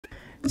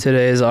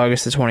Today is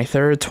August the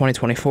 23rd,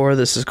 2024.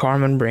 This is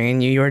Carmen bringing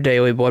you your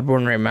daily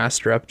Bloodborne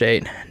Remaster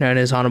update. Known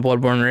as on a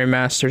Bloodborne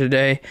Remaster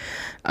today.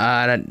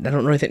 I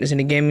don't really think there's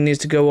any gaming news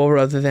to go over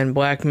other than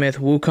Black Myth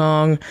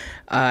Wukong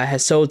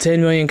has sold 10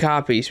 million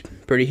copies.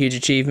 Pretty huge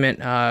achievement.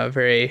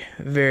 Very,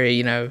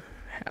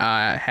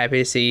 happy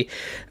to see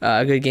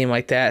a good game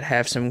like that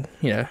have some,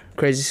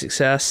 crazy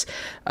success.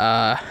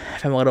 I'm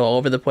a little all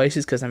over the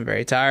places because I'm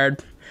very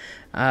tired.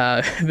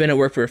 I've been at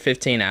work for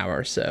 15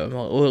 hours, so I'm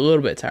a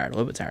little bit tired,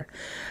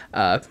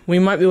 we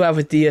might be live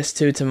with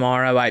DS2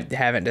 tomorrow. I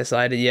haven't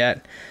decided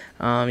yet.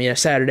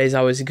 Saturday's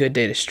always a good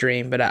day to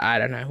stream, but I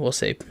don't know. We'll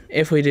see.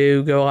 If we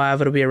do go live,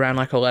 it'll be around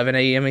like 11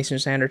 a.m. Eastern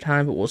Standard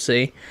Time, but we'll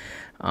see.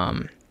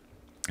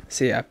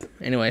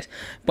 Anyways,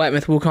 Black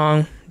Myth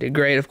Wukong did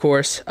great, of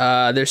course.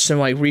 There's some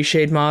like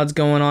reshade mods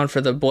going on for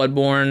the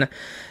Bloodborne,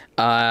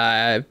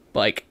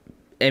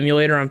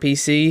 emulator on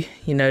PC,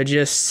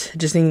 just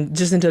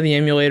until the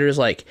emulator is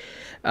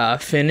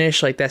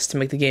finished, that's to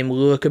make the game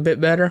look a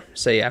bit better.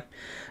 So yeah.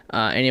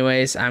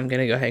 Anyways, I'm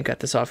gonna go ahead and cut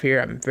this off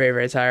here. I'm very,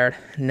 very tired.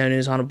 No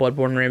news on a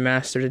Bloodborne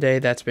Remaster today.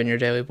 That's been your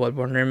daily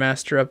Bloodborne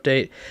Remaster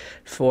update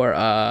for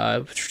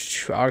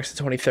August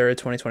the 23rd,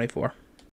 2024.